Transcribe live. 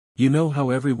You know how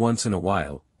every once in a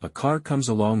while, a car comes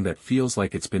along that feels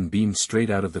like it's been beamed straight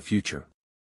out of the future?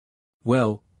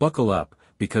 Well, buckle up,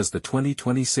 because the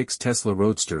 2026 Tesla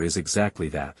Roadster is exactly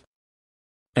that.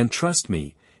 And trust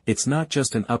me, it's not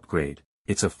just an upgrade,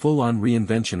 it's a full-on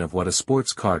reinvention of what a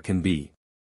sports car can be.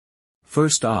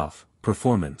 First off,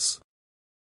 performance.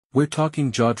 We're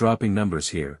talking jaw-dropping numbers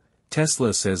here.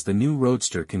 Tesla says the new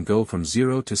Roadster can go from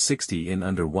 0 to 60 in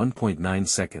under 1.9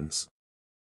 seconds.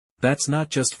 That's not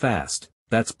just fast,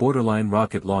 that's borderline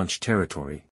rocket launch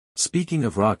territory. Speaking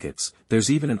of rockets,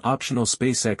 there's even an optional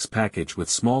SpaceX package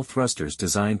with small thrusters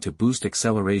designed to boost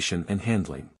acceleration and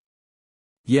handling.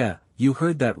 Yeah, you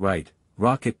heard that right,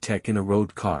 rocket tech in a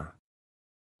road car.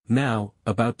 Now,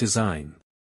 about design.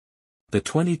 The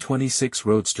 2026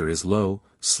 Roadster is low,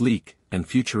 sleek, and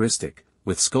futuristic,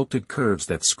 with sculpted curves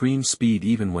that scream speed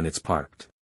even when it's parked.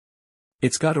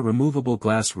 It's got a removable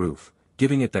glass roof,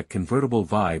 giving it that convertible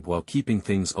vibe while keeping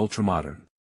things ultramodern.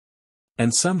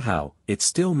 And somehow, it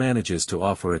still manages to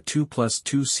offer a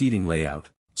 2+2 seating layout,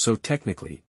 so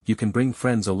technically, you can bring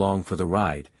friends along for the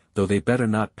ride, though they better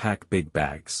not pack big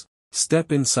bags.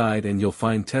 Step inside and you'll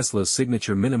find Tesla's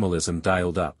signature minimalism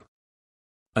dialed up.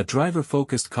 A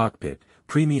driver-focused cockpit,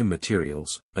 premium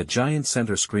materials, a giant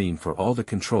center screen for all the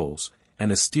controls,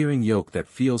 and a steering yoke that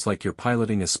feels like you're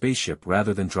piloting a spaceship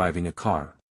rather than driving a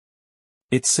car.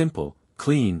 It's simple,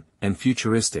 clean, and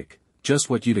futuristic, just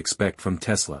what you'd expect from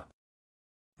Tesla.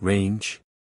 Range?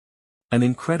 An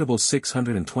incredible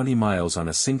 620 miles on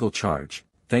a single charge,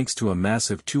 thanks to a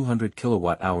massive 200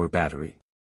 kilowatt-hour battery.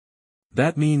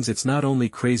 That means it's not only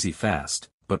crazy fast,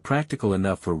 but practical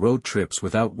enough for road trips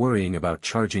without worrying about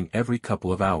charging every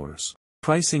couple of hours.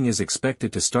 Pricing is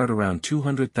expected to start around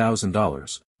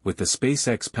 $200,000, with the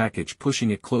SpaceX package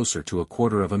pushing it closer to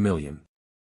 $250,000.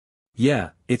 Yeah,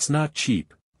 it's not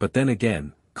cheap, but then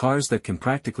again, cars that can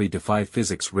practically defy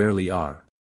physics rarely are.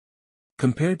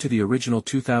 Compared to the original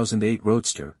 2008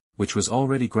 Roadster, which was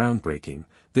already groundbreaking,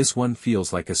 this one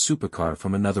feels like a supercar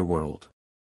from another world.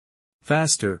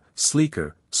 Faster,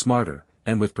 sleeker, smarter,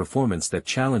 and with performance that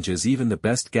challenges even the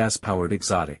best gas-powered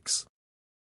exotics.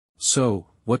 So,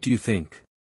 what do you think?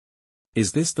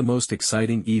 Is this the most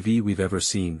exciting EV we've ever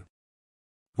seen?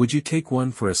 Would you take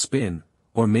one for a spin,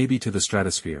 or maybe to the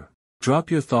stratosphere?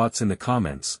 Drop your thoughts in the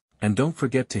comments, and don't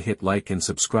forget to hit like and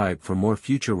subscribe for more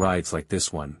future rides like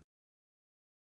this one.